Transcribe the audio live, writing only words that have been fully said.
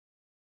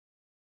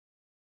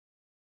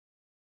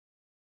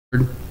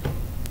We're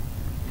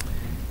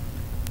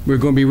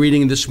going to be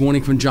reading this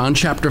morning from John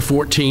chapter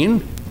 14,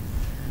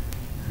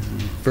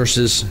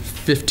 verses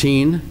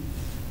 15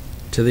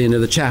 to the end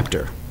of the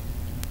chapter.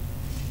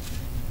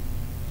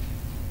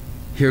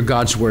 Hear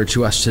God's word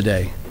to us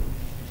today.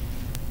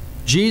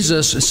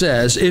 Jesus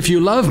says, "If you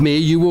love me,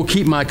 you will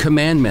keep my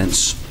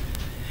commandments.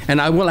 And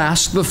I will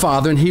ask the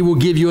Father, and he will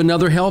give you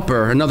another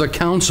helper, another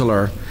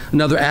counselor,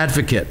 another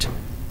advocate,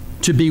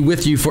 to be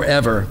with you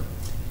forever.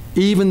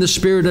 Even the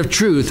Spirit of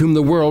truth, whom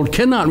the world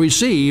cannot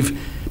receive,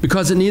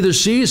 because it neither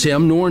sees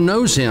him nor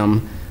knows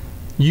him.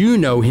 You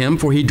know him,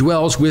 for he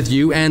dwells with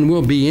you and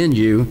will be in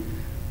you.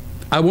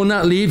 I will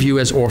not leave you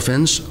as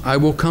orphans. I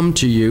will come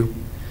to you.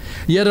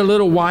 Yet a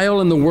little while,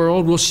 and the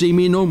world will see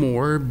me no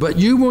more. But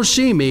you will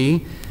see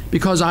me,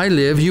 because I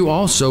live, you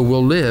also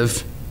will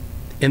live.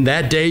 In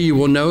that day you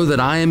will know that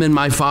I am in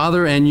my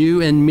Father, and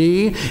you in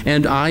me,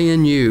 and I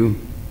in you.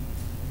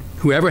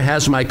 Whoever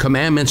has my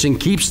commandments and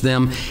keeps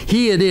them,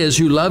 he it is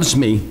who loves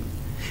me.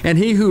 And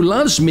he who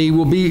loves me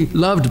will be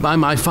loved by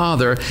my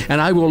Father,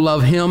 and I will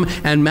love him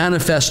and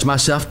manifest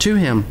myself to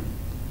him."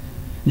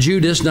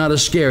 Judas, not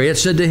Iscariot,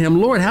 said to him,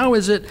 "Lord, how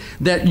is it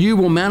that you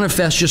will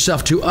manifest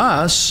yourself to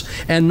us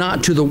and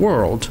not to the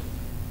world?"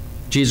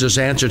 Jesus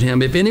answered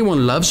him, "If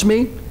anyone loves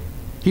me,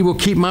 he will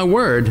keep my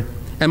word.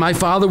 And my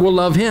Father will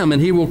love him,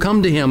 and he will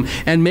come to him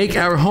and make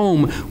our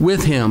home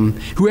with him.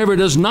 Whoever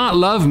does not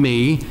love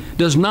me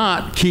does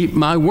not keep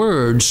my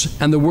words,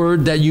 and the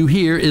word that you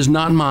hear is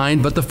not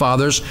mine, but the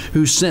Father's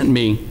who sent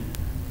me.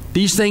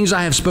 These things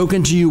I have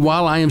spoken to you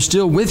while I am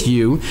still with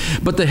you,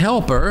 but the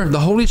Helper, the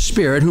Holy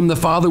Spirit, whom the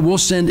Father will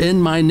send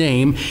in my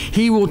name,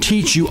 he will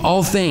teach you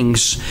all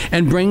things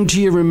and bring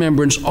to your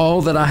remembrance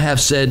all that I have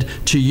said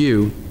to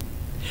you.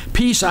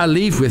 Peace I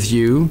leave with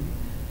you,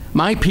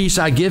 my peace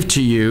I give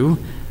to you.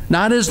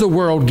 Not as the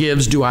world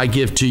gives do I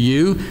give to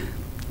you.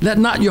 Let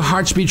not your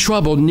hearts be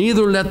troubled,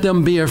 neither let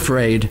them be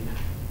afraid.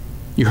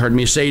 You heard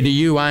me say to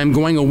you, I am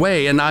going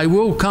away, and I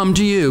will come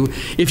to you.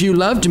 If you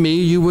loved me,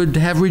 you would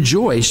have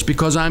rejoiced,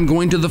 because I am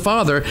going to the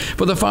Father,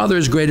 for the Father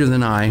is greater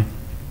than I.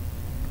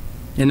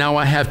 And now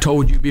I have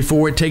told you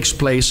before it takes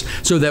place,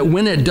 so that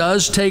when it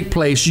does take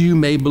place, you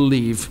may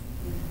believe.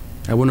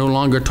 I will no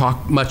longer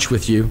talk much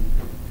with you,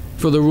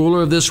 for the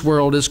ruler of this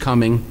world is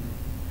coming.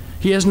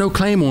 He has no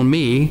claim on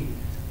me,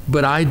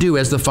 but I do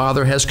as the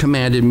Father has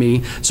commanded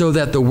me, so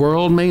that the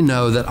world may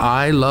know that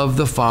I love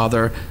the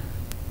Father.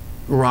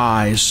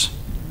 Rise,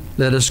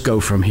 let us go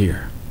from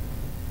here."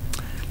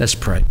 Let's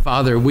pray.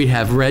 Father, we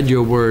have read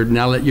your word.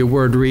 Now let your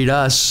word read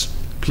us.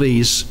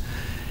 Please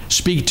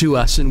speak to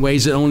us in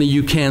ways that only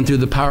you can through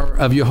the power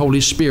of your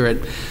Holy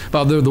Spirit.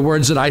 Father, the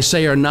words that I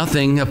say are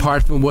nothing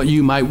apart from what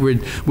you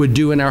would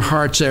do in our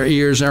hearts, our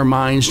ears, our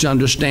minds to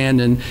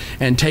understand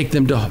and take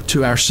them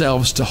to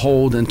ourselves to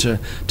hold and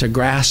to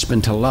grasp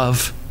and to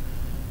love.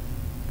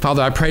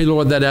 Father, I pray,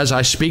 Lord, that as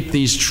I speak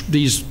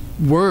these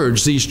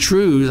words, these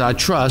truths, I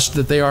trust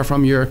that they are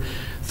from your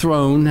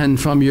throne and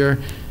from your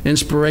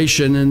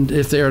inspiration. And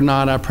if they are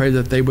not, I pray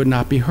that they would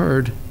not be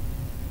heard.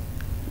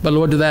 But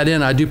Lord, to that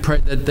end, I do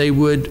pray that they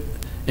would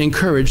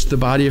encourage the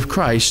body of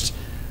Christ,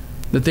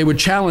 that they would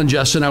challenge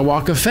us in our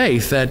walk of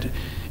faith, that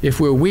if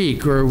we're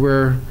weak or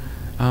we're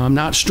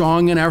not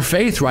strong in our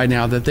faith right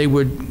now, that they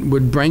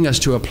would bring us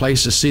to a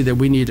place to see that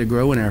we need to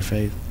grow in our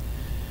faith.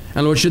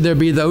 And Lord, should there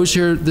be those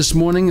here this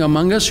morning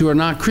among us who are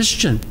not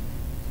Christian,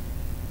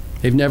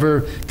 they've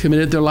never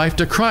committed their life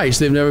to Christ,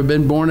 they've never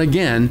been born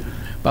again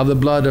by the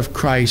blood of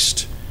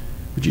Christ,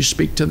 would you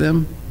speak to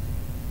them?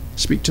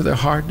 Speak to their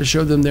heart to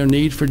show them their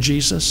need for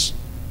Jesus.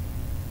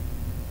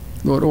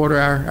 Lord, order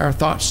our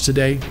thoughts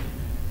today.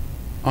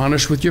 Honor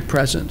us with your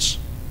presence.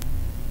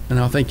 And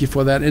I'll thank you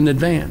for that in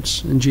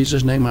advance. In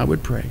Jesus' name I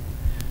would pray.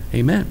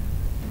 Amen.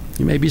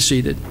 You may be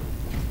seated.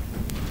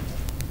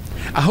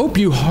 I hope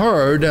you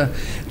heard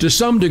to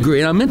some degree,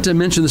 and I meant to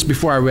mention this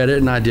before I read it,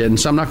 and I didn't,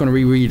 so I'm not going to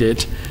reread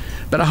it,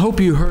 but I hope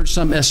you heard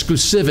some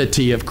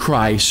exclusivity of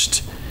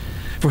Christ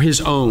for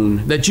his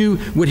own, that you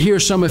would hear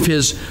some of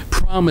his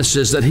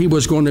promises that he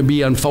was going to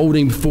be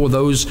unfolding before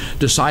those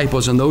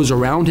disciples and those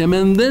around him,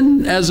 and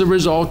then as a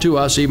result to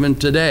us even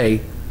today.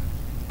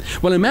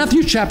 Well, in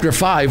Matthew chapter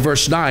 5,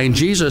 verse 9,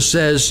 Jesus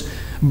says,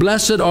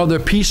 "Blessed are the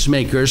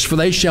peacemakers, for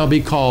they shall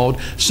be called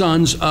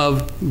sons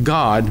of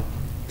God."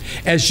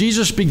 As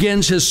Jesus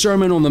begins his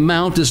Sermon on the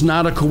Mount, it's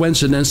not a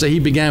coincidence that he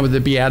began with the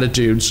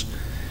Beatitudes.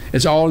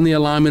 It's all in the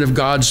alignment of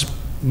God's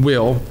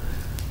will,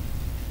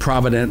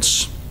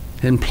 providence,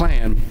 and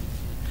plan.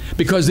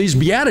 Because these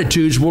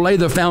Beatitudes will lay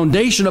the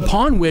foundation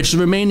upon which the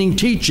remaining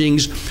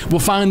teachings will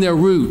find their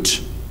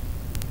root.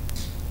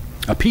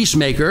 A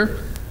peacemaker,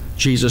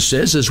 Jesus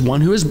says, is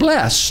one who is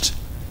blessed.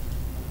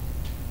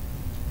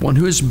 One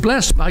who is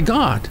blessed by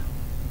God.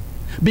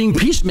 Being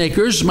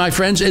peacemakers, my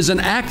friends, is an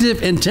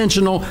active,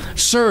 intentional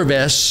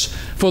service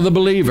for the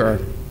believer,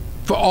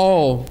 for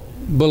all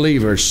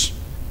believers.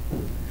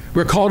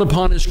 We're called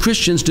upon as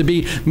Christians to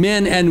be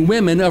men and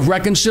women of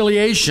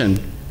reconciliation,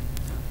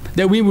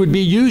 that we would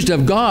be used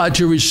of God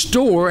to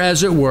restore,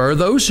 as it were,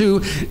 those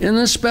who, and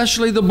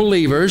especially the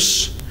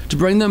believers, to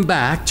bring them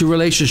back to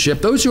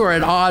relationship, those who are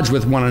at odds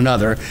with one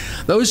another,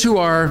 those who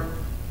are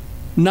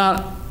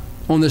not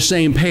on the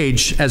same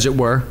page, as it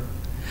were,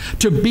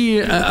 to be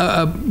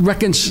a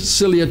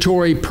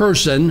reconciliatory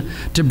person,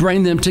 to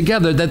bring them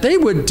together, that they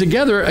would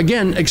together,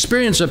 again,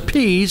 experience a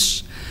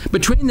peace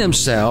between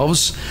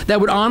themselves that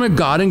would honor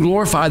God and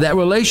glorify that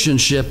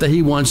relationship that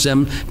He wants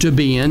them to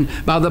be in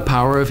by the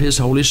power of His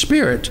Holy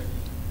Spirit.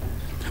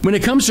 When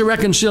it comes to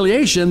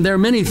reconciliation, there are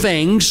many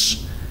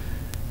things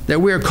that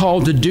we are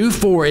called to do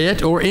for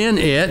it or in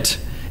it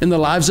in the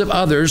lives of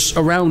others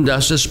around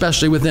us,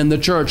 especially within the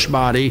church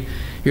body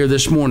here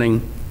this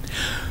morning.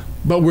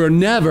 But we're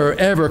never,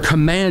 ever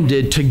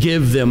commanded to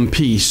give them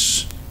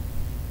peace,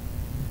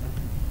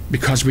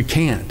 because we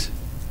can't.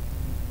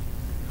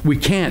 We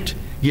can't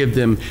give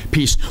them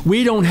peace.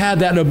 We don't have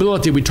that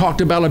ability. We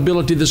talked about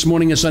ability this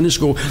morning in Sunday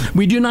school.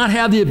 We do not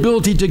have the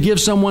ability to give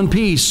someone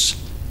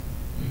peace.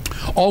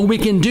 All we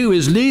can do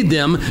is lead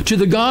them to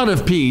the God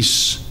of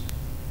peace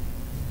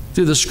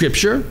through the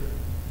Scripture,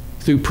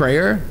 through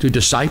prayer, through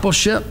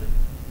discipleship.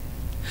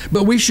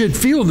 But we should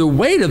feel the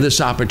weight of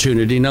this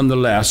opportunity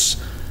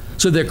nonetheless,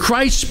 so that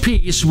Christ's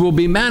peace will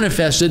be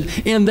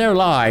manifested in their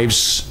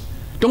lives.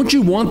 Don't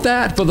you want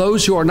that for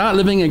those who are not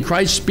living in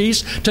Christ's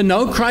peace, to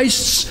know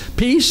Christ's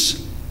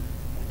peace?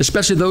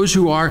 Especially those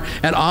who are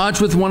at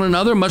odds with one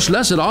another, much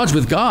less at odds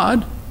with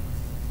God.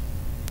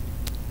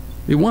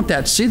 We want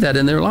that, see that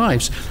in their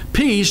lives.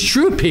 Peace,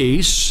 true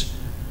peace,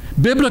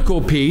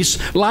 biblical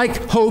peace,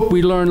 like hope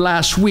we learned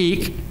last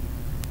week,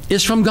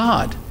 is from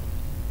God.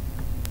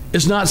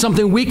 It's not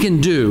something we can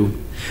do.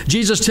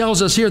 Jesus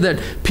tells us here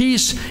that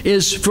peace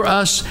is for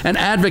us and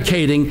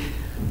advocating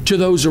to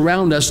those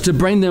around us to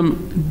bring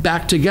them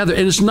back together.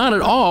 And it's not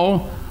at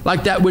all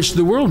like that which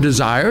the world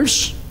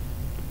desires.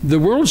 The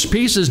world's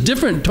peace is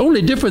different,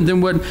 totally different than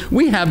what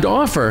we have to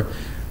offer.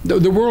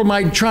 The world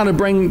might try to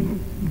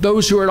bring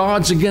those who are at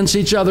odds against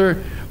each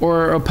other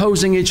or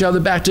opposing each other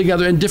back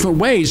together in different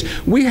ways.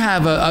 We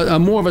have a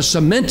more of a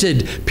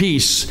cemented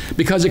peace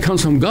because it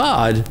comes from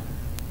God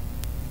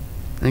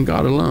and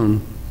God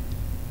alone.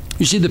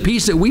 You see, the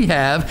peace that we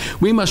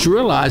have, we must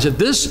realize that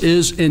this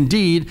is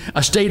indeed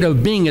a state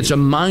of being. It's a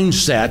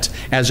mindset,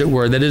 as it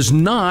were, that is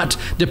not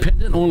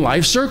dependent on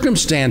life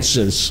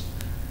circumstances.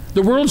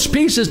 The world's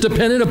peace is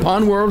dependent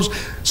upon world's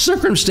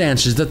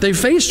circumstances that they're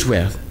faced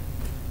with.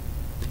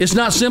 It's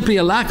not simply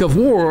a lack of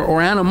war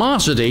or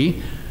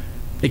animosity.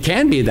 It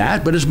can be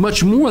that, but it's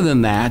much more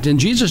than that. And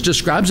Jesus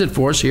describes it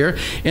for us here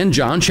in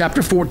John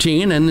chapter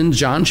 14 and in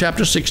John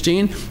chapter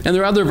 16. And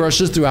there are other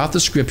verses throughout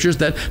the Scriptures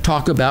that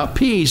talk about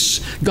peace,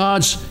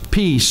 God's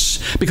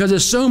peace, because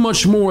it's so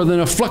much more than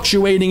a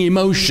fluctuating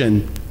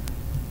emotion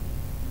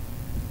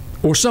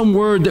or some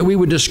word that we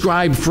would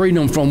describe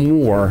freedom from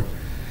war.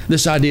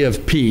 This idea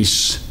of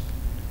peace,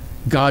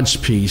 God's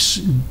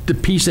peace, the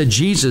peace that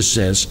Jesus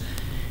says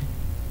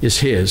is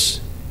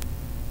His.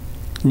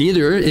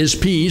 Neither is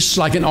peace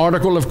like an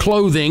article of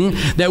clothing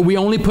that we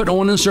only put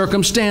on in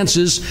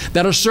circumstances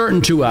that are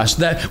certain to us,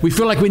 that we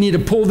feel like we need to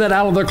pull that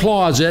out of the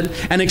closet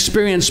and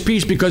experience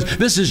peace because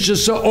this is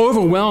just so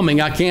overwhelming,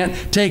 I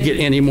can't take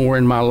it anymore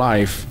in my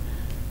life.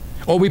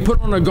 Or we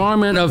put on a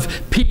garment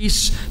of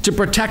peace to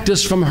protect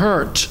us from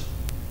hurt.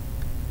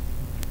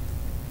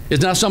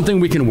 It's not something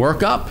we can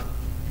work up.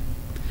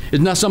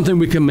 It's not something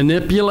we can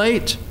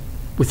manipulate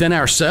within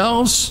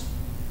ourselves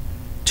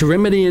to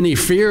remedy any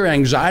fear or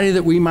anxiety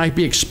that we might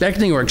be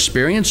expecting or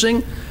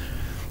experiencing.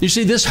 You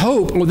see, this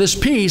hope or this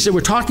peace that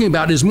we're talking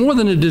about is more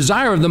than a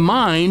desire of the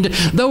mind,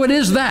 though it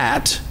is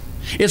that.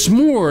 It's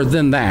more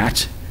than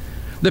that.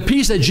 The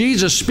peace that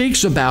Jesus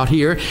speaks about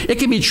here, it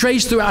can be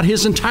traced throughout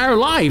His entire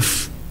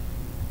life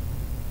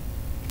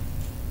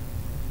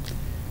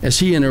as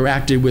He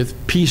interacted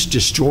with peace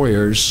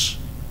destroyers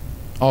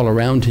all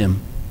around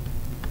Him,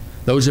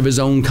 those of His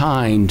own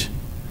kind,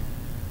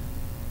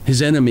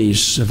 His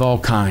enemies of all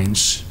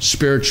kinds,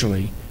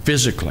 spiritually,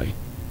 physically,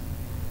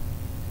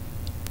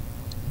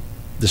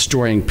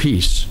 destroying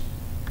peace,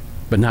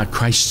 but not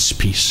Christ's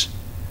peace.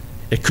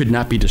 It could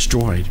not be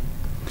destroyed.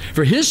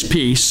 For His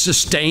peace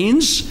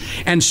sustains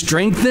and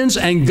strengthens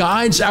and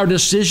guides our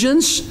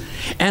decisions,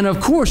 and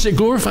of course it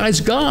glorifies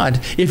God.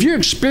 If you're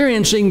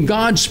experiencing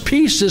God's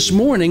peace this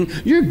morning,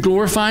 you're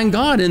glorifying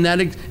God in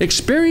that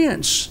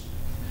experience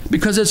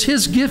because it's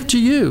His gift to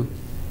you.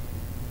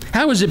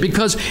 How is it?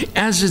 Because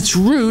as its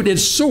root,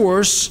 its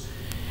source,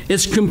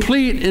 it's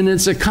complete and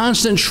it's a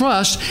constant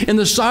trust in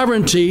the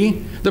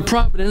sovereignty, the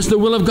providence, the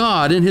will of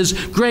God, in His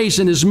grace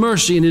and His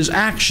mercy and His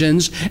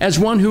actions as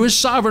one who is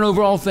sovereign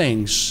over all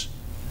things.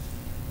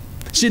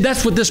 See,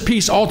 that's what this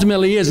peace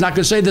ultimately is. And I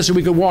could say this and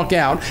we could walk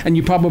out, and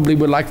you probably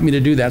would like me to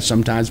do that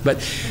sometimes, but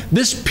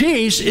this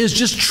peace is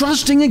just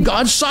trusting in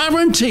God's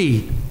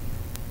sovereignty.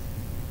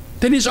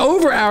 That He's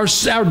over our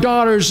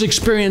daughter's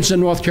experience in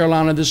North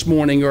Carolina this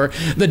morning, or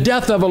the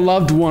death of a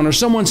loved one, or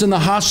someone's in the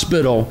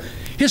hospital.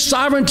 His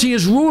sovereignty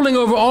is ruling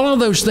over all of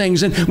those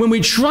things. And when we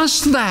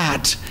trust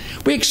that,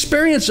 we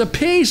experience a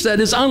peace that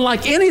is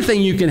unlike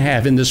anything you can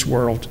have in this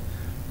world.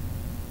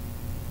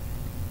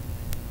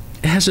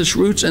 It has its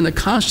roots in the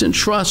constant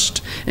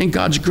trust in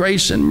God's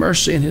grace and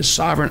mercy and his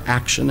sovereign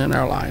action in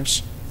our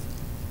lives.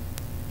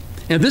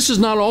 And this is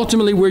not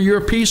ultimately where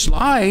your peace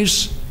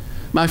lies.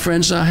 My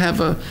friends, I have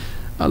a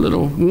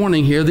little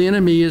warning here. The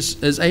enemy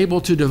is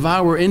able to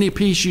devour any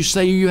peace you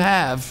say you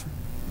have.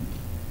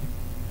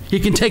 He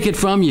can take it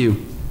from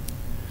you.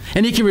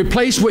 And he can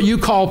replace what you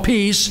call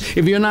peace,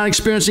 if you're not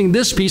experiencing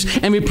this peace,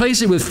 and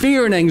replace it with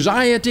fear and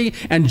anxiety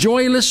and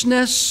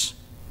joylessness,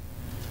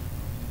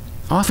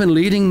 often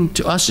leading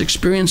to us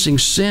experiencing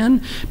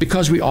sin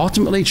because we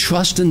ultimately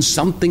trust in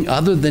something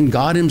other than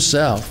God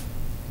himself.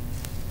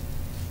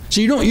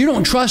 So you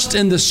don't trust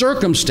in the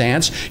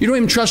circumstance. You don't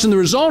even trust in the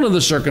result of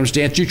the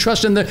circumstance. You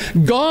trust in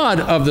the God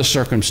of the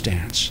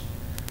circumstance.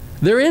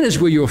 Therein is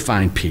where you'll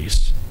find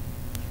peace.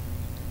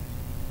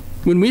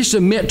 When we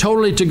submit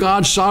totally to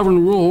God's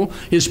sovereign rule,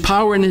 his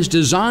power and his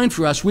design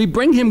for us, we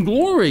bring him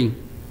glory.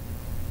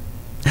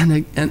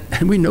 And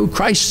we know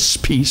Christ's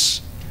peace,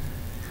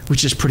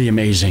 which is pretty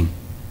amazing.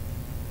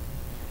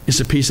 It's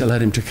the peace that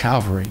led him to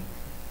Calvary.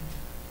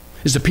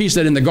 It's the peace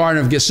that in the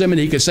Garden of Gethsemane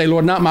he could say,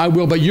 Lord, not my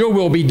will, but your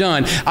will be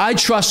done. I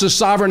trust the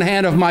sovereign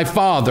hand of my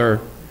Father,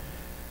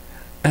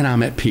 and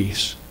I'm at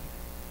peace.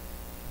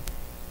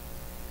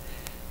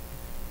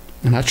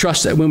 And I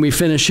trust that when we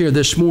finish here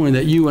this morning,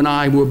 that you and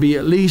I will be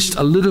at least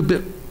have a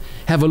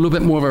little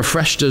bit more of a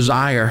fresh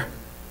desire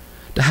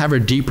to have a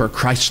deeper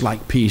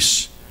Christ-like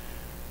peace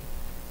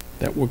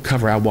that will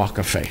cover our walk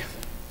of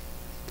faith.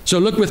 So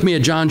look with me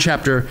at John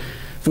chapter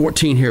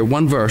 14 here,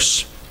 one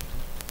verse,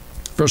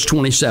 verse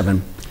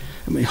 27.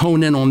 Let me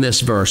hone in on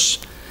this verse.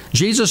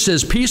 Jesus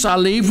says, peace I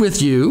leave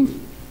with you,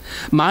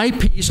 my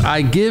peace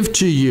I give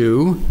to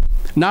you,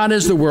 not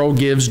as the world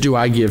gives do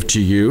I give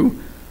to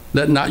you.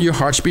 Let not your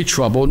hearts be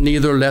troubled,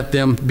 neither let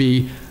them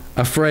be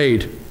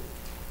afraid.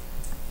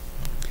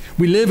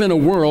 We live in a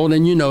world,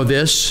 and you know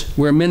this,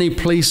 where many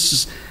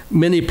place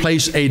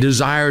a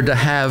desire to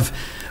have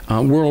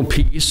world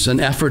peace, an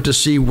effort to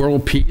see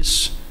world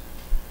peace,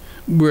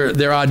 where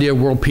their idea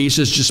of world peace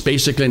is just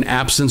basically an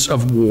absence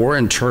of war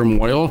and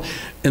turmoil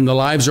in the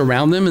lives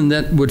around them, and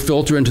that would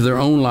filter into their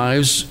own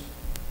lives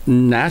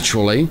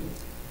naturally.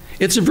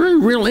 It's a very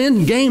real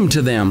end game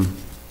to them.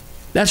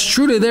 That's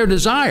truly their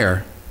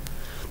desire.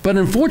 But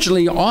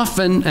unfortunately,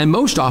 often, and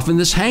most often,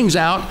 this hangs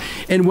out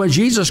in what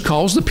Jesus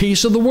calls the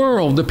peace of the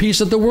world, the peace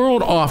that the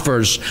world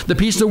offers, the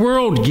peace the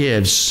world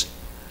gives.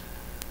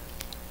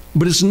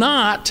 But it's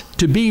not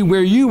to be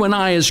where you and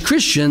I as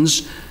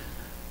Christians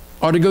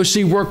are to go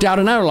see worked out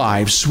in our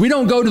lives. We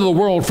don't go to the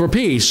world for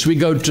peace. We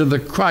go to the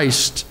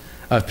Christ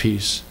of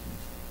peace.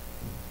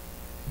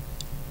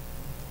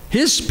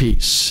 His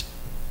peace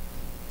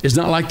is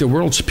not like the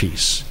world's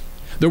peace.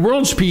 The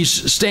world's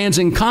peace stands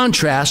in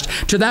contrast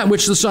to that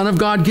which the Son of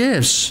God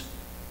gives.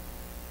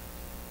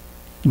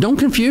 Don't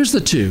confuse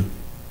the two.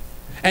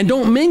 And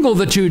don't mingle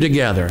the two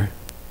together.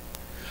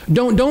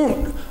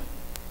 Don't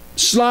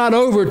slide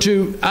over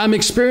to, I'm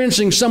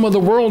experiencing some of the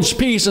world's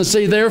peace and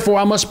say, therefore,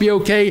 I must be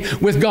okay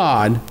with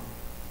God.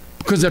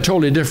 Because they're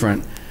totally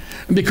different.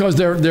 Because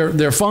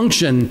their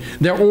function,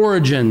 their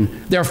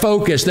origin, their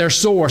focus, their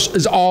source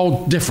is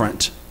all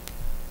different.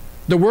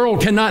 The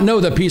world cannot know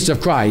the peace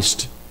of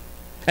Christ.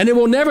 And it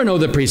will never know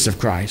the peace of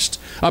Christ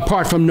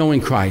apart from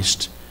knowing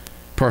Christ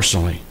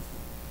personally.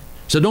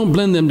 So don't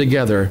blend them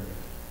together.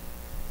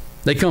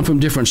 They come from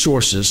different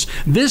sources.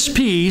 This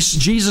peace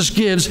Jesus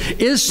gives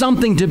is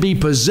something to be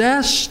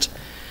possessed,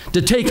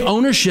 to take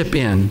ownership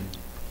in.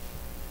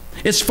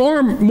 It's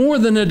far more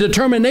than a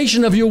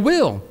determination of your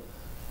will.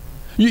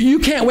 You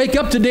can't wake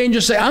up today and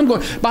just say,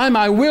 by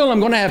my will, I'm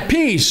going to have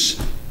peace.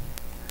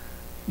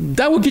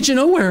 That will get you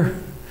nowhere.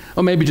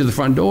 Or maybe to the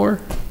front door.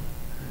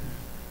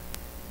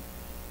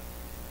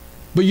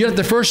 But yet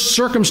the first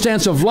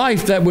circumstance of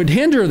life that would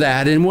hinder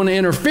that and want to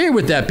interfere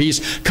with that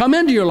peace come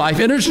into your life,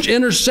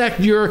 intersect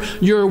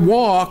your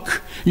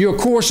walk, your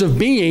course of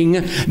being,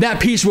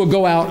 that peace will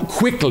go out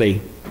quickly.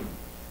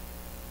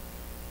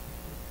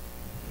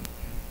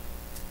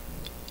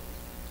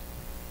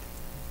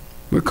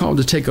 We're called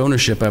to take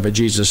ownership of it,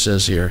 Jesus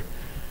says here.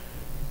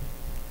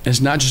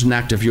 It's not just an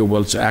act of your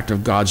will, it's an act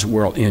of God's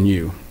will in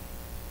you.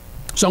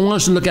 So I want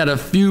us to look at a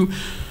few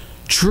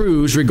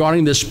truths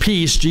regarding this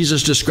peace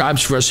Jesus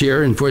describes for us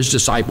here and for his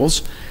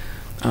disciples.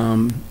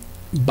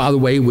 By the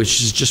way, which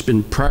has just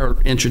been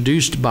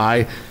introduced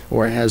by,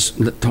 or has,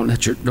 don't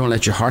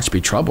let your hearts be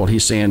troubled.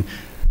 He's saying,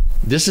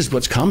 this is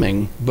what's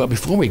coming, but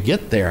before we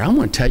get there, I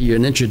want to tell you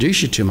and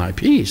introduce you to my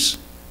peace.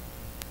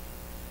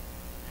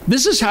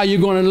 This is how you're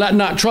going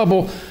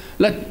to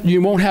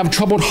you won't have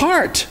troubled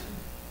heart,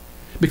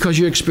 because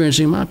you're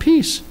experiencing my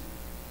peace.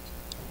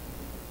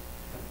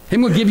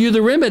 Him will give you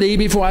the remedy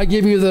before I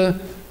give you the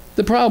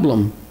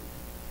problem.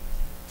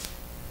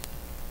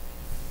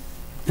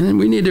 And then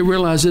we need to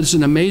realize that it's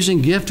an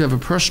amazing gift of a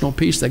personal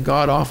peace that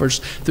God offers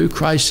through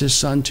Christ, his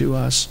Son, to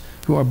us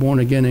who are born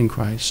again in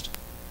Christ.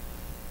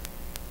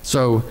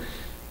 So,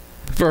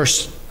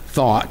 first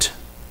thought,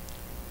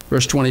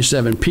 verse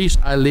 27, peace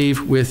I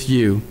leave with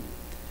you.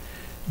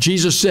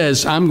 Jesus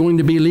says, I'm going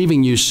to be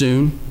leaving you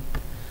soon,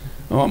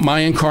 My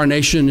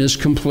incarnation is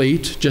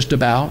complete, just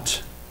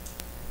about.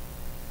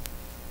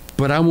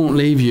 But I won't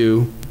leave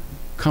you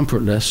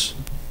comfortless.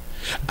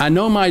 I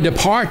know my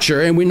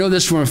departure, and we know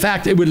this for a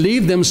fact, it would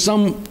leave them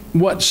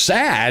somewhat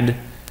sad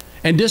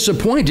and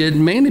disappointed,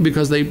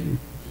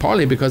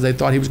 partly because they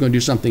thought he was going to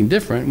do something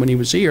different when he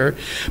was here.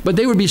 But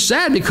they would be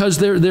sad because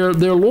their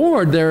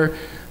Lord,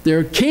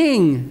 their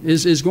King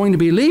is going to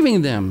be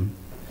leaving them.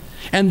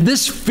 And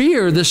this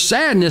fear, this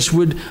sadness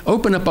would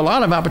open up a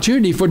lot of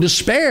opportunity for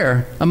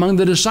despair among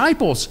the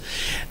disciples.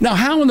 Now,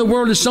 how in the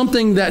world is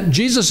something that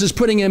Jesus is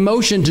putting in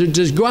motion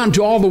to go out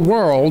into all the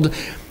world,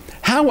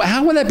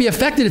 how would that be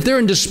affected if they're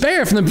in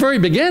despair from the very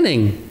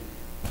beginning?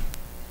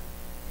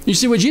 You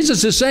see what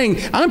Jesus is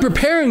saying, I'm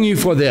preparing you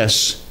for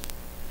this.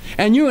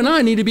 And you and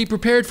I need to be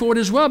prepared for it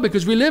as well,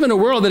 because we live in a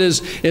world that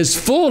is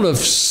full of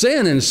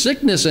sin and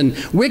sickness and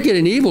wicked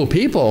and evil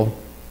people.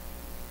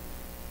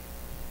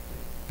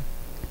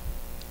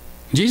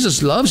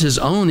 Jesus loves his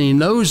own. He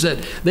knows that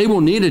they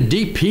will need a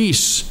deep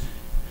peace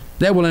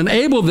that will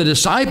enable the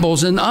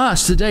disciples and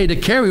us today to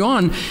carry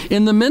on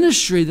in the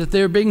ministry that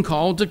they're being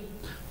called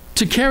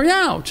to carry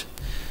out.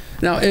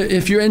 Now,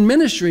 if you're in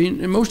ministry,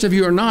 and most of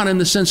you are not in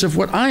the sense of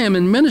what I am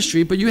in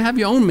ministry, but you have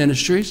your own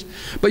ministries,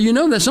 but you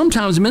know that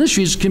sometimes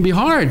ministries can be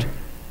hard.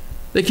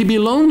 They can be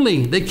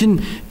lonely. They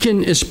can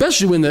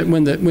especially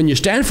when you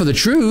stand for the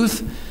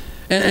truth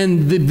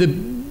and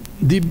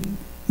the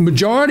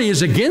majority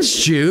is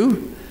against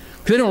you.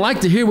 They don't like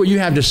to hear what you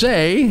have to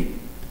say,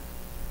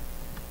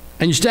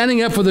 and you're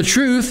standing up for the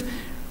truth,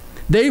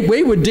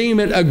 we would deem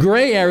it a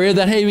gray area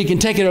that, hey, we can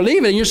take it or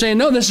leave it. And you're saying,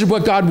 no, this is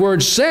what God's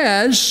Word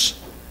says.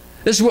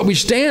 This is what we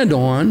stand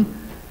on.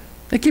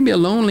 It can be a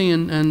lonely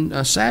and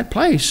a sad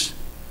place.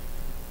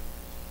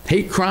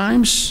 Hate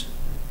crimes,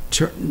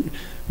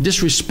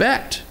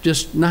 disrespect,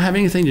 just not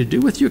having anything to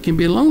do with you, it can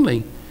be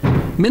lonely.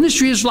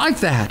 Ministry is like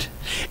that.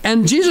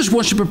 And Jesus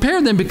wants to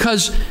prepare them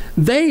because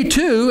they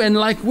too, and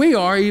like we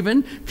are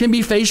even, can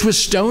be faced with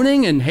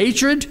stoning and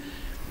hatred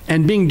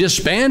and being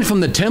disbanded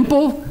from the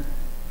temple,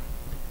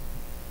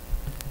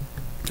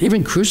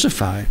 even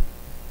crucified,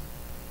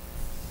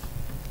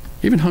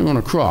 even hung on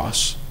a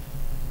cross.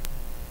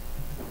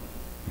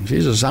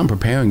 Jesus, I'm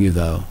preparing you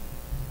though.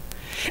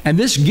 And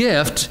this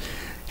gift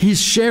he's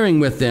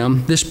sharing with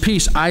them, this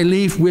peace I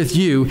leave with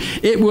you,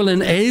 it will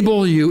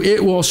enable you,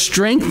 it will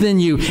strengthen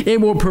you, it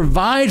will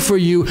provide for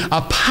you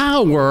a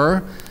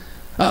power,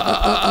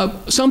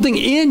 something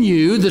in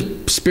you,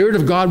 the Spirit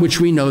of God,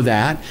 which we know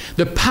that,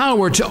 the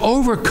power to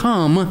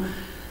overcome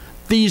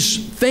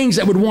these things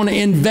that would want to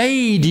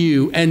invade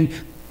you and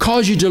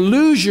cause you to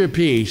lose your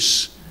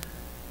peace,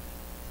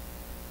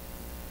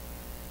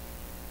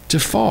 to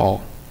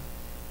fall.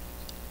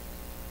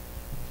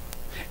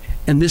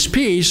 And this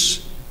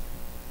peace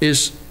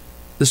is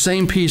the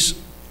same peace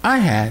I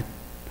have.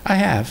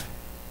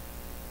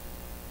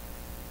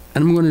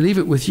 And I'm going to leave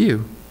it with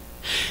you.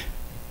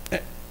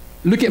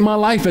 Look at my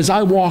life as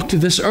I walked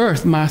this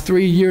earth, my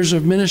 3 years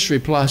of ministry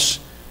plus,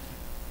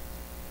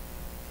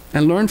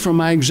 and learn from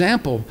my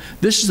example.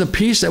 This is the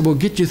peace that will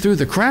get you through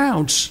the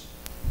crowds.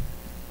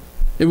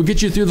 It will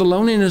get you through the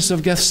loneliness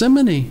of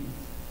Gethsemane.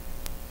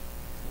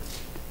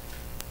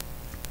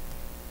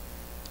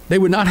 They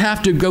would not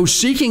have to go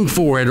seeking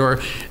for it or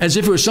as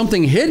if it was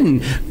something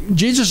hidden.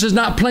 Jesus is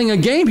not playing a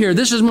game here.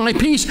 This is my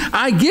peace.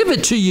 I give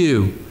it to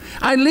you.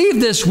 I leave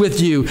this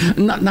with you.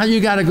 Now you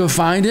got to go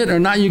find it, or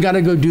now you got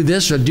to go do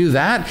this or do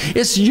that.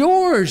 It's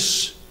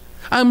yours.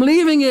 I'm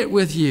leaving it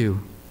with you.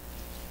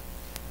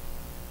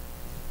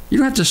 You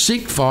don't have to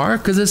seek far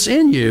because it's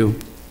in you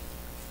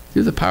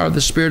through the power of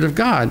the Spirit of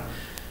God.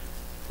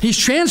 He's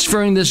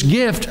transferring this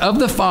gift of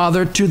the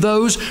Father to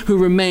those who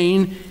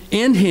remain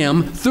in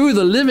him through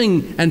the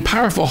living and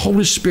powerful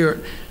Holy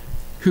Spirit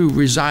who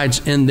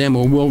resides in them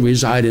or will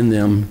reside in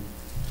them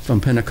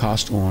from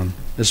Pentecost on,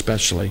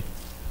 especially.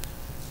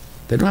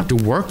 They don't have to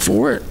work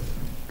for it.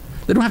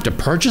 They don't have to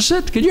purchase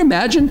it. Can you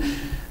imagine?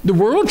 The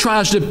world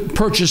tries to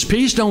purchase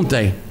peace, don't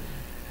they?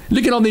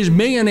 Look at all these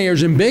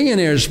millionaires and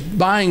billionaires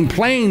buying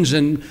planes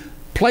and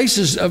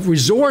places of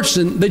resorts,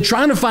 and they're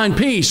trying to find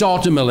peace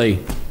ultimately.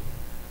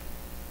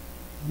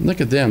 Look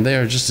at them. They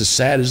are just as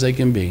sad as they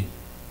can be.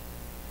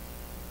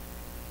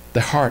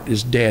 The heart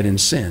is dead in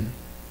sin.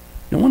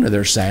 No wonder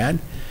they're sad.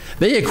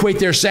 They equate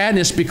their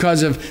sadness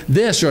because of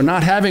this or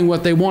not having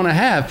what they want to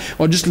have,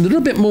 or just a little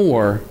bit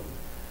more.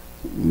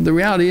 The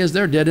reality is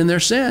they're dead in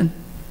their sin.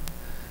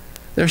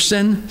 They're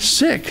sin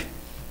sick.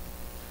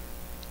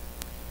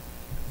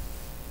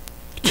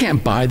 You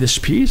can't buy this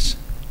peace.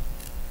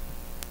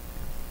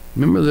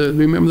 Remember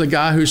the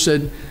guy who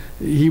said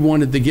he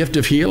wanted the gift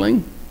of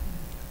healing?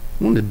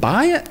 You wanted to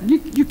buy it?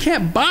 You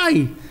can't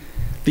buy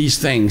these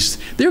things.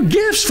 They're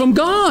gifts from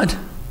God.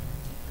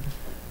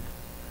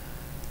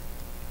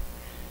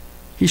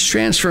 He's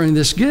transferring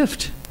this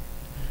gift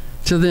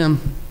to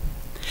them.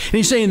 And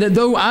he's saying that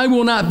though I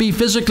will not be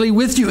physically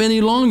with you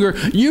any longer,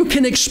 you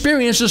can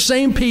experience the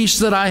same peace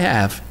that I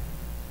have.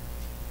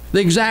 The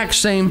exact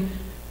same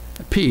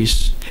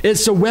peace.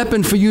 It's a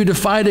weapon for you to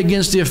fight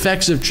against the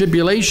effects of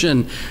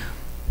tribulation,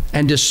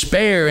 and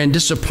despair and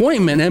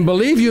disappointment. And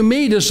believe you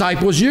me,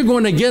 disciples, you're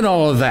going to get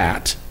all of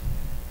that.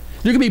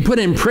 You're going to be put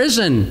in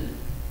prison.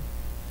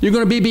 You're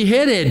going to be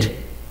beheaded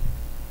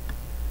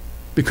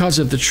because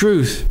of the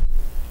truth.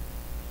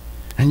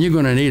 And you're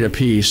going to need a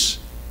peace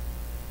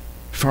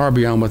far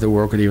beyond what the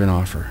world could even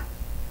offer.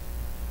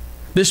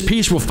 This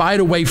peace will fight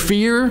away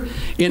fear,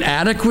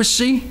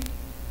 inadequacy.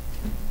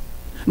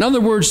 In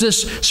other words,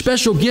 this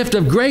special gift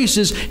of grace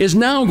is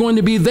now going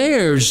to be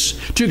theirs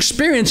to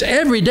experience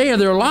every day of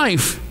their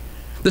life,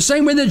 the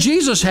same way that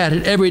Jesus had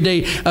it every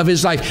day of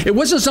his life. It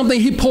wasn't something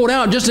he pulled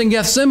out just in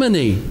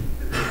Gethsemane.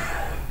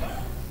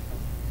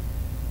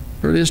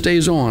 From his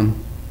days on.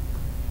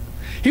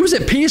 He was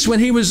at peace when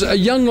he was a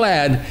young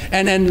lad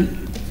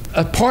and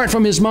apart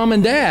from his mom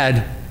and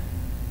dad.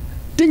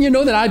 Didn't you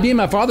know that I'd be in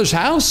my Father's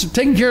house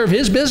taking care of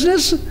his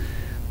business?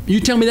 You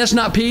tell me that's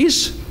not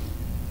peace?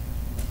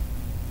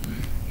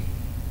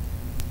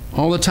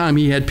 All the time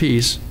he had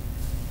peace.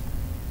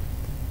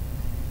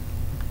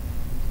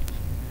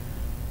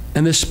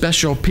 And this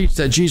special peace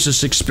that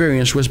Jesus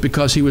experienced was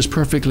because he was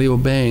perfectly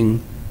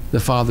obeying the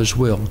Father's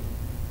will.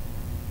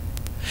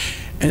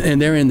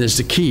 And therein is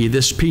the key.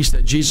 This peace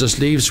that Jesus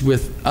leaves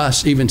with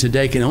us even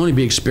today can only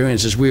be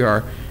experienced as we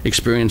are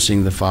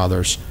experiencing the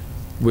Father's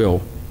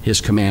will,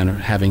 his command, or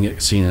having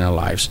it seen in our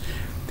lives.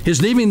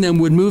 His leaving them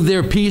would move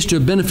their peace to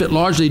a benefit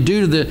largely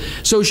due to the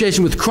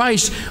association with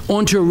Christ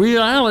onto a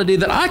reality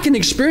that I can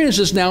experience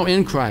this now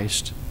in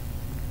Christ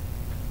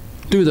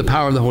through the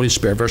power of the Holy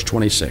Spirit. Verse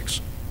 26.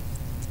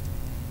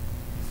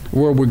 A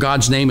world where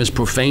God's name is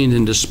profaned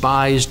and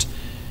despised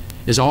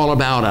is all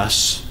about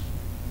us.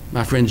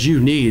 My friends, you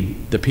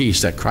need the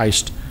peace that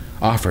Christ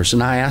offers.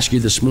 And I ask you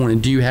this morning,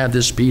 do you have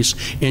this peace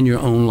in your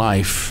own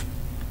life?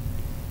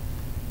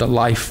 The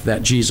life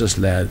that Jesus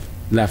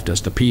left us,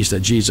 the peace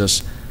that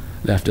Jesus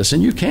left us.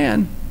 And you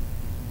can,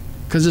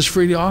 because it's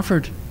freely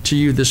offered to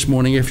you this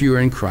morning if you are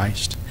in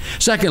Christ.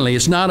 Secondly,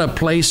 it's not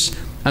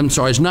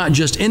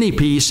just any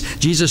peace.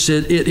 Jesus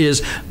said, it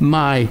is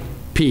my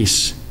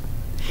peace.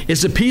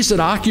 It's a peace that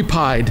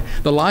occupied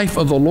the life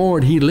of the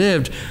Lord. He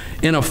lived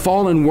in a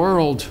fallen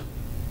world,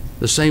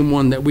 the same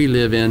one that we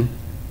live in.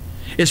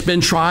 It's been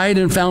tried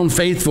and found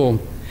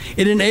faithful.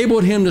 It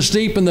enabled him to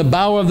sleep in the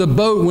bow of the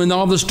boat when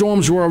all the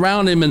storms were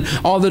around him and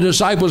all the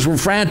disciples were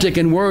frantic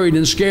and worried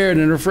and scared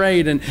and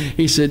afraid. And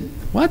he said,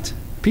 what?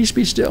 Peace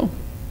be still.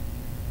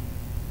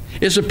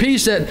 It's a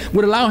peace that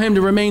would allow him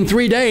to remain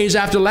 3 days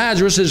after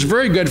Lazarus, his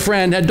very good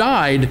friend, had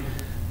died.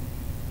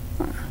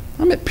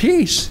 I'm at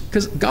peace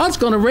because God's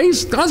going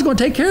to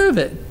take care of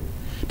it.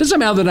 It doesn't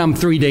matter that I'm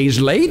 3 days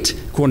late,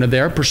 according to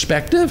their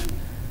perspective.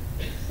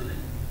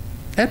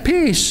 At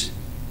peace.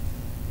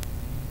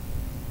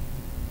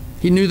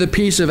 He knew the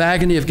peace of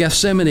agony of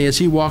Gethsemane as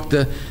he walked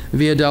the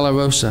Via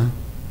Dolorosa.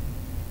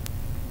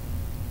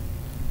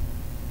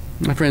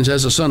 My friends,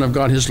 as a son of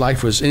God, his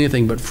life was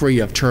anything but free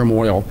of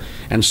turmoil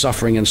and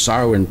suffering and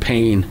sorrow and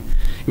pain.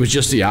 It was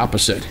just the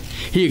opposite.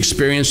 He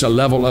experienced a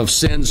level of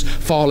sin's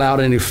fallout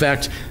and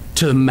effect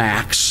to the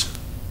max.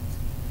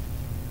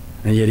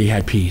 And yet he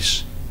had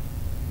peace.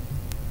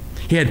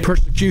 He had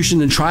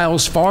persecution and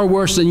trials far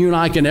worse than you and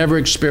I can ever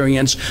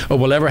experience or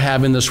will ever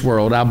have in this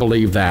world. I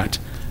believe that.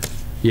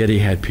 Yet he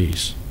had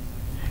peace.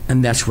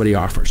 And that's what he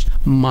offers,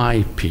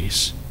 my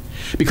peace.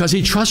 Because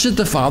he trusted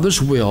the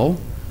Father's will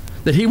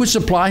that he would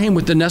supply him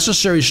with the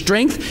necessary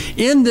strength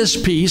in this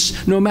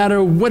peace no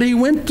matter what he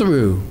went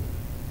through.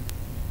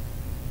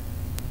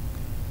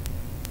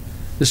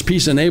 This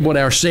peace enabled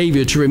our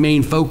Savior to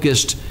remain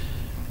focused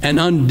and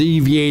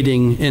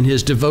undeviating in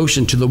his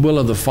devotion to the will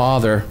of the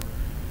Father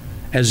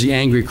as the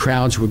angry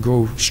crowds would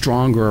grow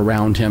stronger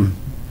around him.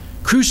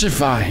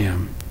 Crucify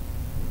him.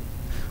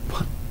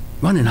 What?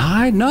 Run and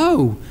hide?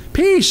 No.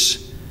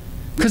 Peace.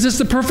 Because it's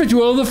the perfect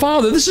will of the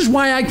Father. This is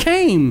why I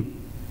came.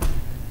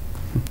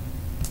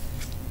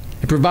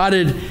 It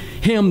provided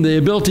him the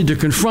ability to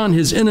confront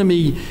his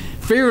enemy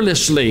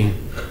fearlessly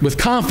with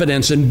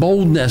confidence and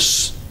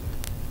boldness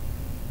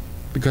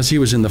because he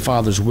was in the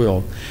Father's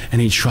will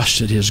and he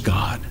trusted his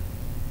God.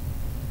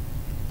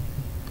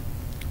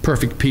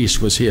 Perfect peace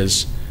was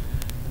his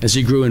as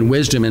he grew in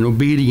wisdom and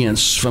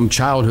obedience from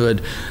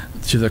childhood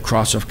to the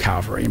cross of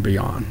Calvary and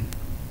beyond.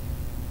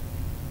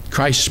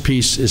 Christ's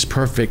peace is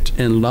perfect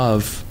in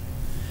love,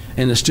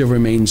 and it still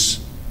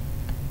remains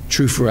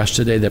true for us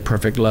today that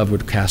perfect love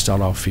would cast out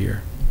all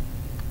fear.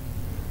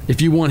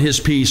 If you want his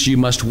peace, you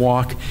must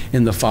walk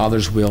in the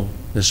Father's will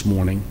this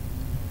morning.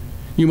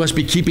 You must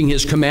be keeping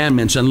his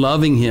commandments and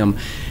loving him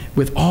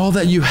with all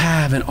that you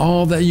have and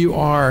all that you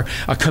are,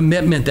 a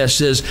commitment that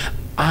says,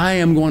 I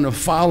am going to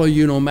follow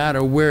you no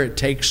matter where it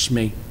takes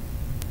me,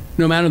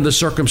 no matter the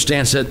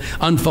circumstance that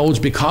unfolds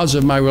because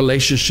of my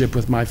relationship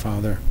with my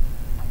Father.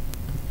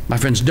 My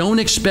friends, don't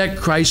expect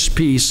Christ's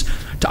peace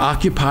to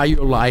occupy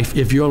your life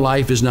if your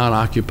life is not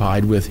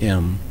occupied with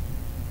him.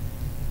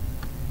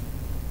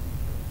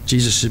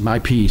 Jesus said, my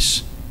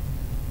peace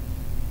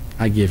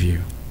I give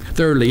you.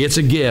 Thirdly, it's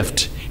a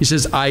gift. He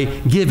says, I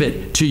give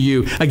it to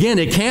you. Again,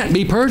 it can't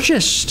be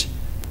purchased.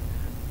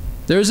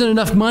 There isn't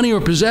enough money or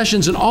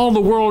possessions in all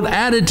the world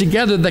added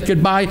together that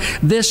could buy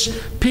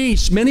this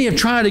peace. Many have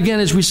tried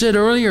again, as we said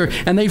earlier,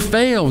 and they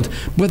failed.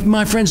 But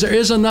my friends, there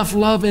is enough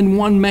love in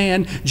one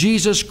man,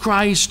 Jesus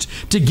Christ,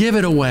 to give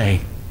it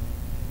away.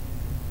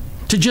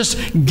 To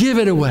just give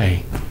it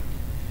away.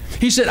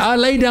 He said, I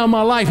lay down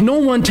my life. No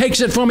one takes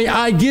it from me.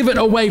 I give it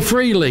away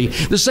freely.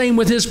 The same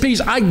with his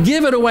peace. I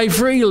give it away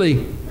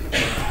freely.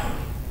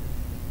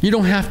 You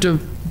don't have to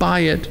buy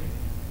it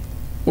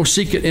or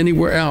seek it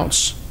anywhere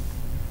else.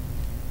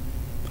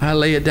 I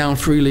lay it down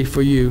freely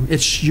for you.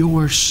 It's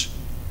yours.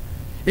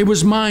 It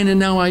was mine, and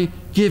now I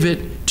give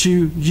it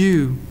to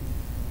you.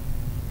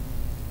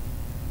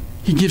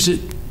 He gives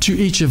it to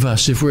each of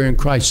us if we're in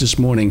Christ this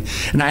morning.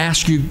 And I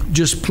ask you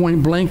just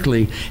point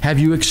blankly, have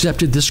you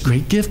accepted this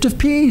great gift of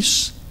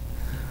peace?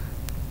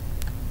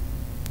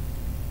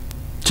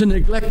 To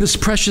neglect this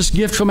precious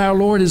gift from our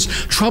Lord is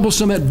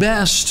troublesome at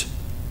best,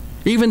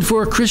 even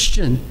for a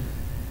Christian.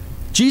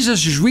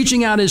 Jesus is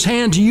reaching out his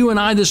hand to you and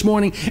I this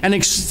morning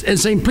and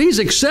saying, please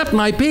accept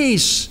my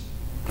peace.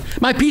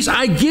 My peace,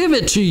 I give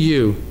it to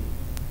you.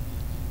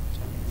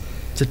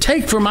 To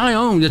take for my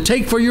own, to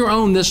take for your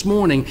own this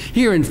morning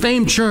here in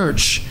Fame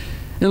Church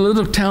in a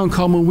little town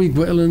called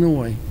Moweegwa,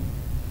 Illinois.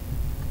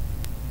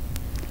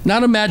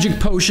 Not a magic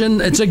potion,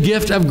 it's a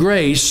gift of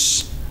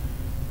grace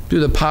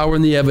through the power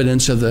and the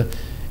evidence of the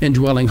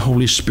indwelling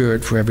Holy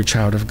Spirit for every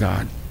child of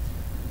God.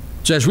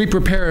 So as we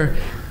prepare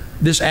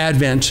this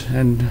Advent,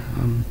 and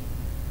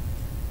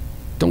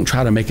don't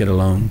try to make it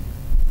alone.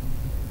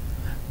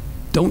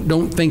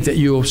 Don't think that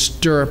you'll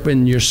stir up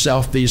in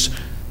yourself these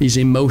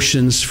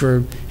emotions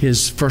for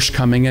his first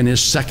coming and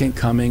his second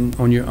coming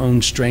on your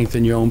own strength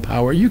and your own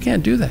power. You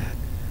can't do that.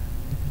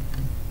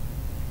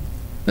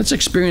 Let's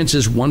experience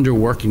his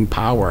wonder-working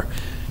power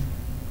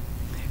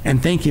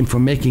and thank him for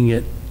making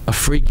it a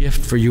free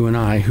gift for you and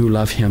I who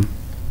love him.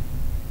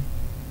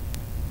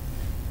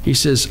 He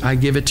says, I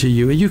give it to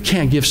you. And you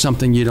can't give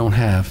something you don't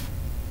have.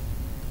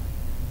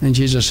 And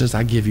Jesus says,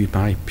 I give you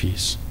my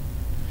peace.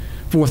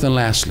 Fourth and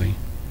lastly,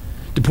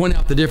 to point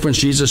out the difference,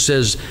 Jesus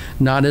says,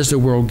 not as the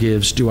world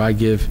gives do I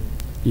give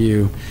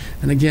you.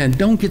 And again,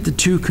 don't get the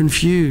two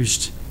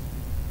confused.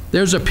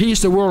 There's a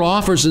peace the world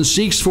offers and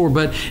seeks for,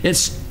 but it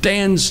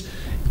stands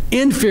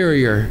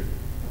inferior,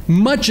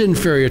 much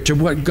inferior to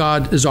what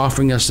God is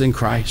offering us in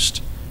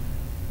Christ.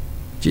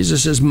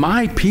 Jesus says,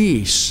 my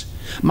peace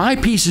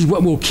is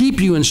what will keep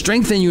you and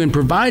strengthen you and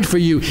provide for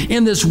you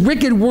in this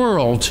wicked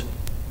world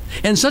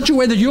in such a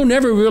way that you'll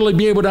never really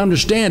be able to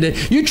understand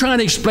it. You're trying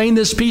to explain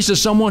this peace to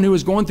someone who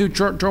is going through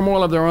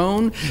turmoil of their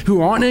own,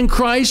 who aren't in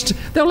Christ.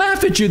 They'll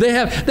laugh at you.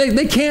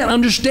 They can't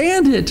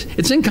understand it.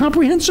 It's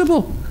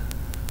incomprehensible.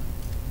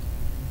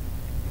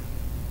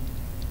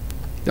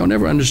 They'll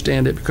never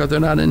understand it because they're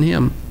not in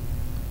him.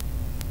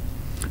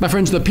 My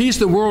friends, the peace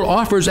the world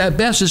offers at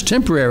best is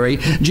temporary.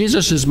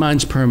 Jesus'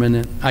 mine's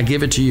permanent. I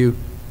give it to you.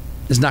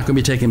 It's not going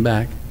to be taken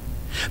back.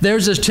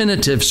 Theirs is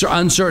tentative,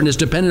 uncertain. It's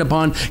dependent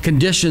upon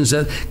conditions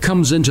that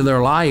comes into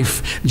their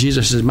life.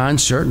 Jesus says,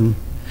 mine's certain.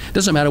 It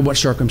doesn't matter what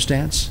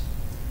circumstance.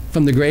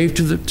 From the grave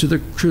to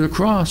the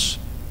cross.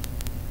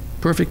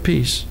 Perfect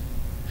peace.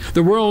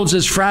 The world's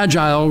is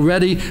fragile,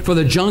 ready for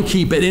the junk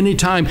heap at any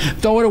time.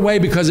 Throw it away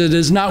because it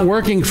is not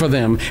working for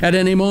them. At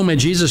any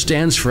moment, Jesus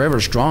stands forever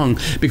strong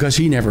because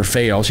he never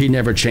fails. He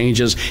never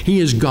changes.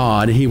 He is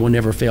God, and he will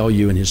never fail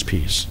you in his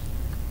peace.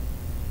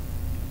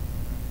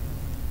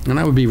 And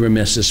I would be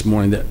remiss this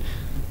morning that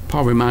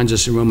Paul reminds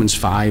us in Romans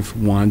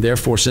 5:1,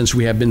 therefore, since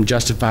we have been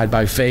justified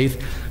by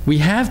faith, we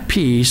have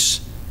peace,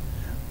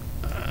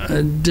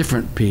 a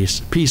different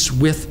peace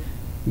with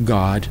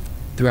God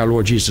through our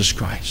Lord Jesus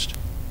Christ.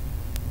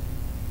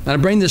 And I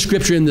bring this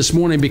scripture in this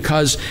morning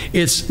because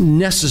it's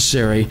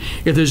necessary.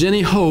 If there's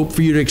any hope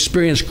for you to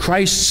experience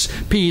Christ's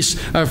peace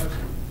of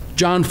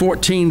John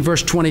 14,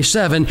 verse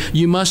 27,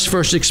 you must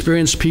first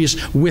experience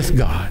peace with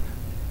God.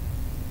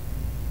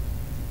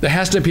 There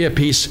has to be a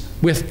peace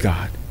with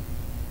God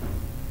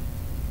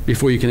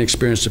before you can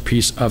experience the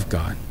peace of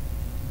God.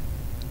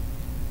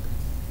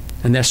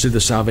 And that's through the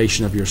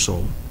salvation of your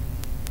soul.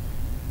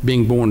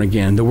 Being born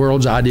again. The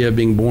world's idea of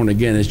being born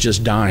again is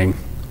just dying.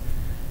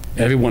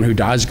 Everyone who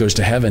dies goes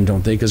to heaven,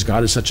 don't they? Because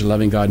God is such a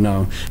loving God.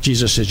 No.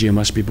 Jesus says you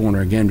must be born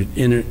again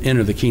to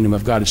enter the kingdom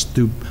of God. It's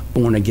through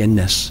born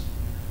againness.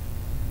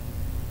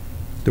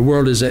 The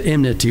world is at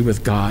enmity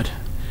with God.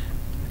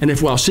 And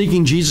if while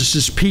seeking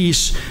Jesus'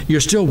 peace, you're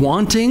still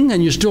wanting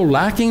and you're still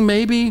lacking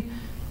maybe,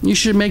 you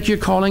should make your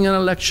calling and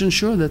election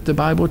sure that the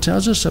Bible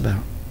tells us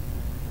about.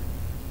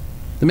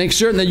 To make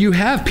certain that you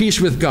have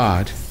peace with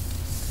God.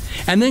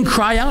 And then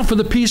cry out for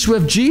the peace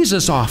which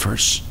Jesus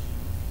offers.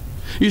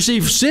 You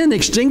see, sin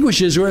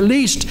extinguishes or at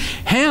least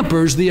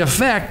hampers the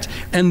effect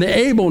and the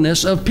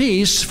ableness of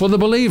peace for the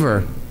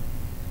believer.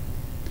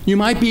 You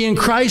might be in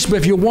Christ, but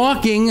if you're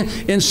walking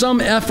in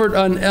some effort,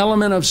 an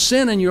element of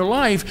sin in your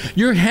life,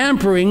 you're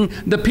hampering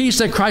the peace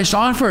that Christ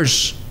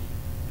offers.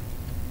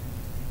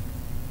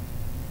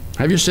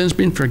 Have your sins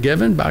been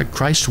forgiven by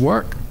Christ's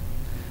work?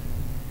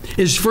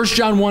 Is 1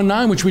 John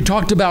 1:9, which we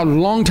talked about a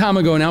long time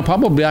ago now,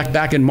 probably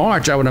back in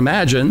March, I would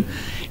imagine.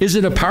 Is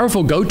it a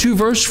powerful go-to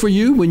verse for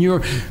you when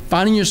you're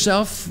finding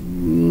yourself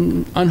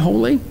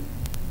unholy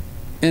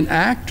in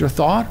act or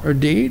thought or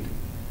deed?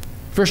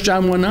 1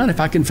 John 1:9, if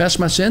I confess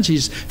my sins,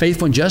 he's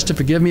faithful and just to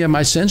forgive me of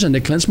my sins and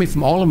to cleanse me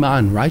from all of my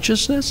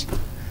unrighteousness.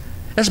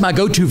 That's my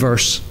go-to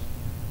verse.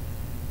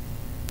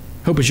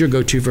 Hope it's your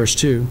go-to verse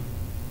too.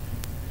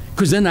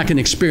 Because then I can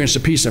experience the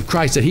peace of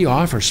Christ that he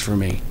offers for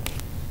me.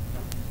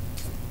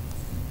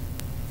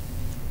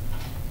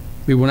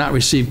 We will not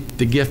receive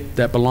the gift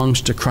that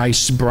belongs to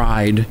Christ's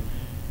bride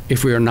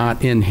if we are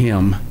not in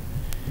him.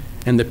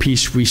 And the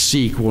peace we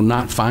seek will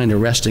not find a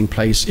resting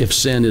place if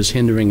sin is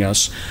hindering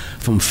us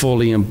from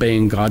fully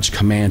obeying God's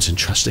commands and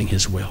trusting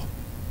his will.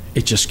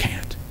 It just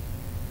can't.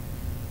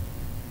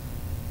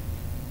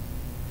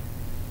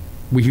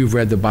 We who've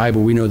read the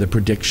Bible, we know the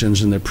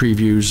predictions and the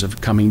previews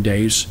of coming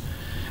days,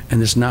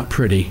 and it's not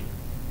pretty.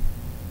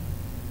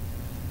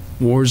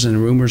 Wars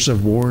and rumors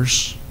of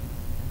wars,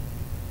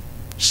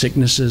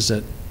 sicknesses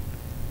that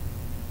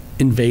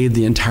invade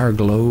the entire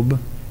globe,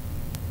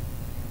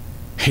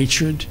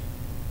 hatred,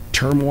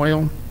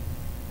 turmoil,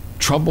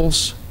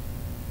 troubles.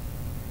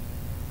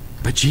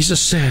 But Jesus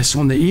says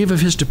on the eve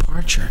of his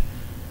departure,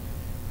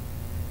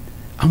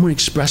 I'm going to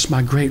express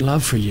my great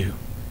love for you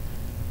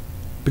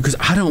because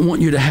I don't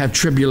want you to have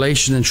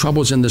tribulation and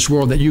troubles in this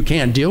world that you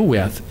can't deal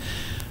with.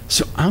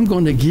 So I'm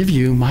going to give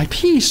you my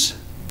peace.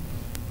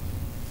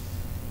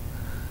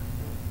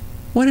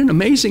 What an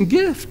amazing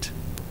gift.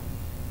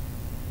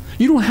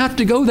 You don't have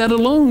to go that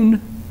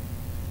alone.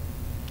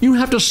 You don't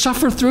have to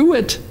suffer through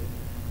it.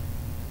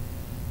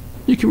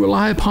 You can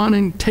rely upon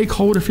and take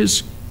hold of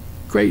his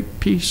great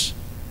peace.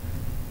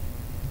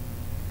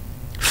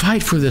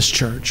 Fight for this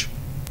church.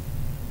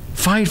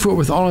 Fight for it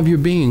with all of your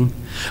being.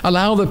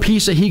 Allow the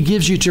peace that he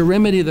gives you to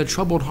remedy the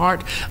troubled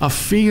heart of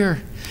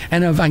fear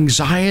and of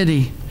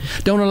anxiety.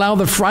 Don't allow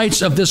the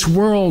frights of this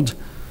world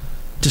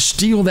to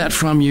steal that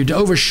from you, to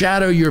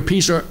overshadow your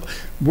peace, or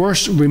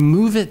worse,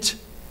 remove it.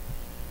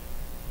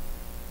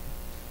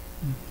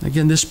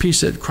 Again, this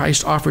peace that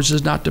Christ offers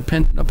is not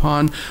dependent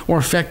upon or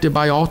affected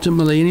by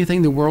ultimately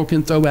anything the world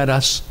can throw at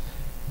us,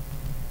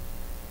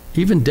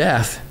 even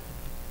death.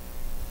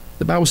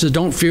 The Bible says,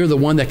 don't fear the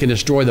one that can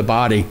destroy the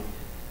body.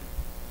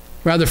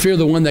 Rather, fear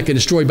the one that can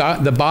destroy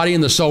the body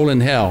and the soul in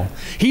hell.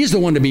 He's the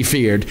one to be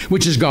feared,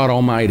 which is God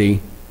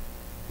Almighty.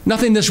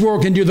 Nothing this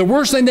world can do. The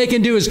worst thing they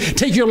can do is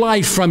take your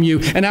life from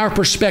you and our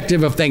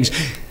perspective of things.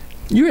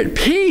 You're at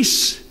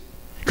peace.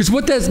 Because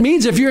what that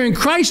means, if you're in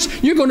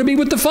Christ, you're going to be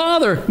with the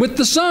Father, with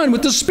the Son,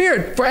 with the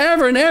Spirit,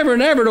 forever and ever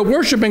and ever, to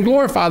worship and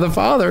glorify the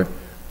Father.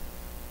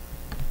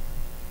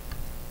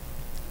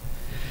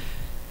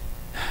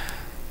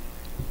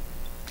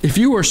 If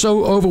you are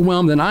so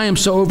overwhelmed, and I am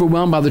so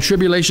overwhelmed by the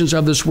tribulations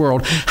of this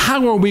world,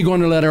 how are we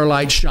going to let our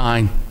light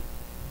shine?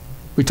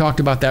 We talked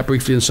about that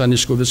briefly in Sunday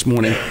school this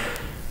morning.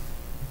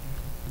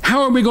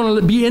 How are we going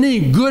to be any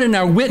good in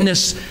our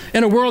witness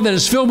in a world that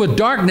is filled with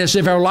darkness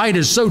if our light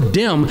is so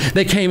dim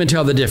they can't even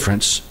tell the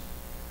difference?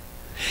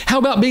 How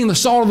about being the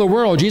salt of the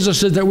world? Jesus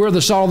said that we're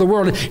the salt of the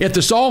world. If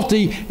the salt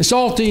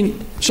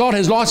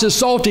has lost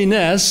its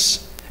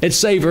saltiness, its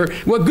savor,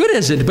 what good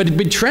is it but to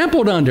be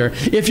trampled under?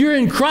 If you're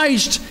in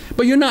Christ,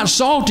 but you're not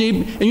salty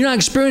and you're not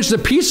experiencing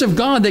the peace of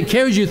God that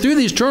carries you through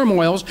these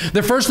turmoils,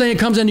 the first thing that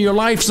comes into your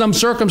life, some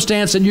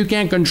circumstance that you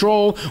can't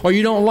control or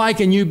you don't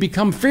like, and you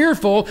become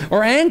fearful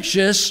or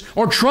anxious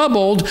or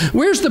troubled,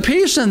 where's the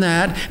peace in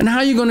that? And how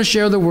are you going to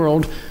share the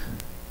world?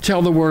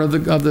 Tell the word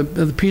of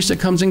the peace that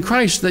comes in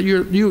Christ, that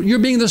you're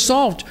being the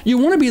salt. You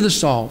want to be the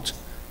salt.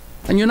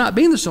 And you're not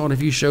being the salt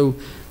if you show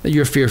that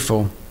you're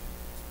fearful.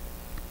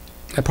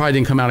 That probably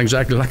didn't come out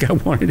exactly like I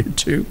wanted it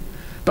to,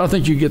 but I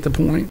think you get the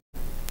point.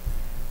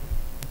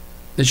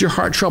 Is your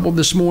heart troubled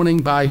this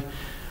morning by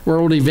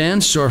world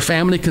events or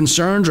family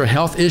concerns or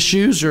health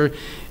issues or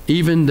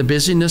even the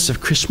busyness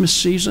of Christmas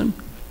season?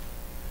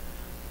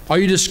 Are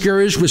you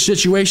discouraged with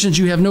situations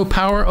you have no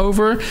power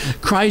over?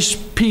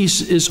 Christ's peace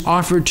is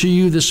offered to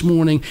you this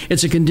morning.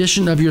 It's a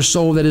condition of your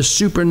soul that is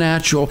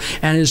supernatural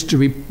and is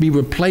to be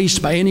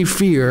replaced by any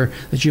fear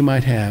that you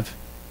might have.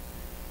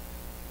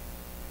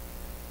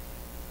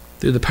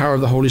 Through the power of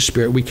the Holy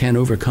Spirit, we can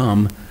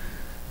overcome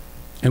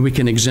and we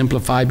can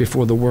exemplify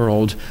before the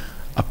world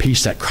a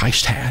peace that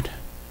Christ had.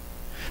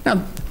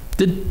 Now,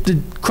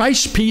 did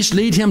Christ's peace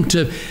lead him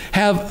to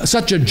have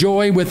such a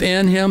joy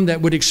within him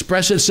that would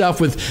express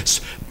itself with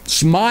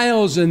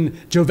smiles and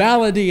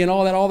joviality and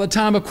all that all the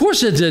time? Of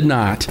course it did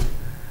not.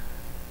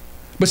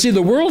 But see,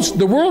 the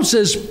world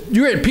says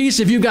you're at peace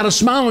if you've got a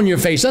smile on your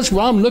face. That's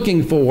what I'm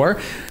looking for.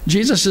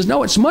 Jesus says,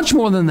 no, it's much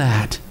more than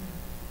that.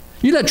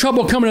 You let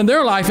trouble come into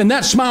their life, and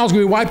that smile is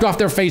going to be wiped off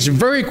their face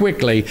very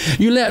quickly.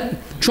 You let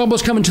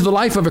troubles come into the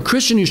life of a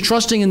Christian who's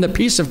trusting in the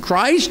peace of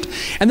Christ,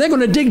 and they're going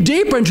to dig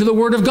deeper into the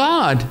Word of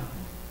God.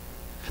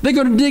 They're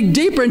going to dig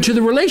deeper into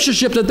the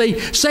relationship that they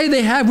say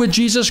they have with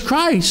Jesus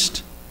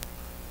Christ.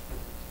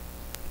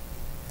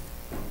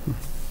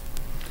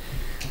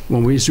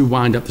 Well, as we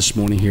wind up this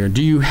morning here,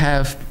 do you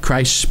have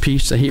Christ's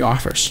peace that he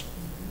offers?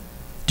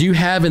 Do you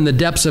have in the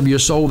depths of your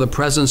soul the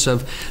presence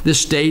of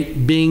this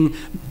state, being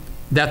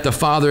that the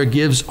Father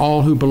gives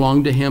all who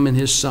belong to him in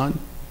his Son?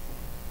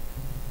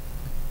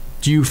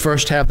 Do you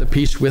first have the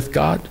peace with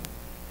God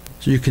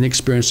so you can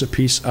experience the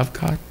peace of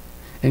God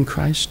in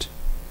Christ?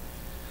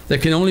 There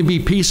can only be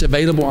peace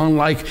available,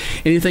 unlike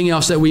anything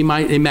else that we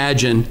might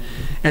imagine,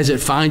 as it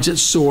finds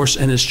its source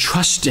and is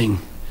trusting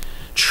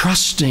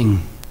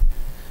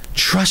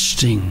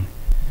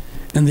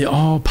in the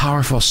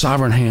all-powerful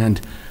sovereign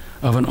hand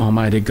of an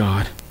almighty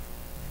God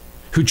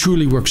who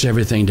truly works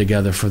everything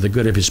together for the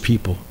good of his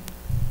people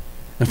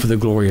and for the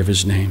glory of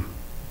his name.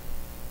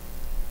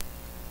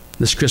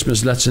 This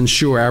Christmas, let's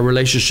ensure our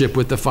relationship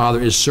with the Father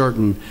is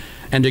certain,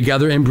 and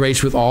together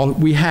embrace with all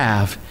we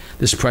have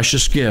this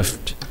precious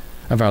gift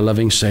of our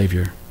loving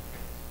Savior.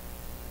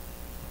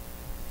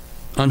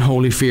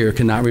 Unholy fear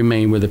cannot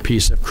remain where the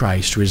peace of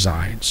Christ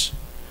resides.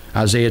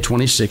 Isaiah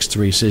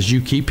 26:3 says, "You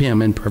keep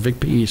him in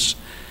perfect peace,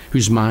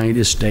 whose mind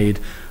is stayed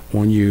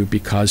on you,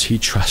 because he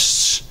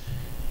trusts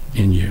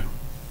in you."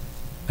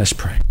 Let's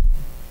pray.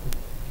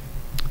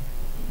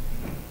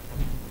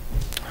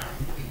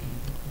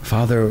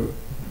 Father,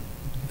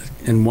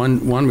 in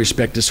one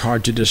respect, it's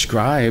hard to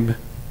describe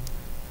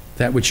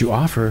that which you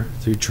offer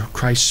through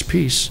Christ's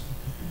peace.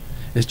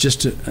 It's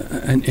just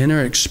an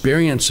inner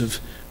experience of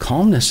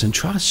calmness and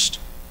trust.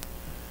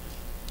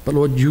 But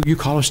Lord, you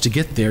call us to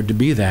get there, to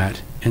be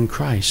that in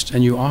Christ,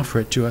 and you offer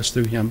it to us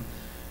through him.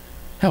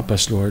 Help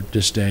us, Lord,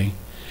 this day.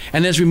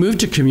 And as we move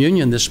to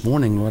communion this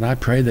morning, Lord, I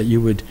pray that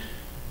you would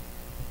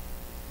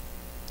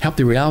help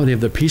the reality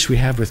of the peace we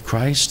have with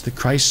Christ, the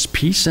Christ's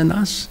peace in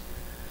us,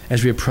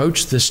 as we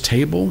approach this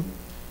table,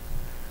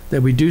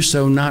 that we do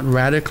so not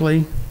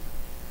radically,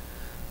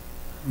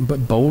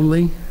 but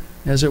boldly,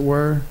 as it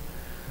were,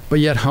 but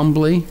yet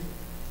humbly,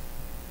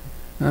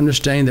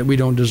 understanding that we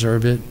don't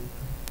deserve it.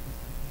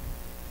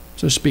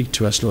 So speak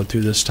to us, Lord,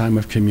 through this time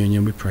of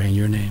communion, we pray in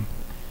your name.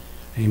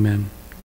 Amen.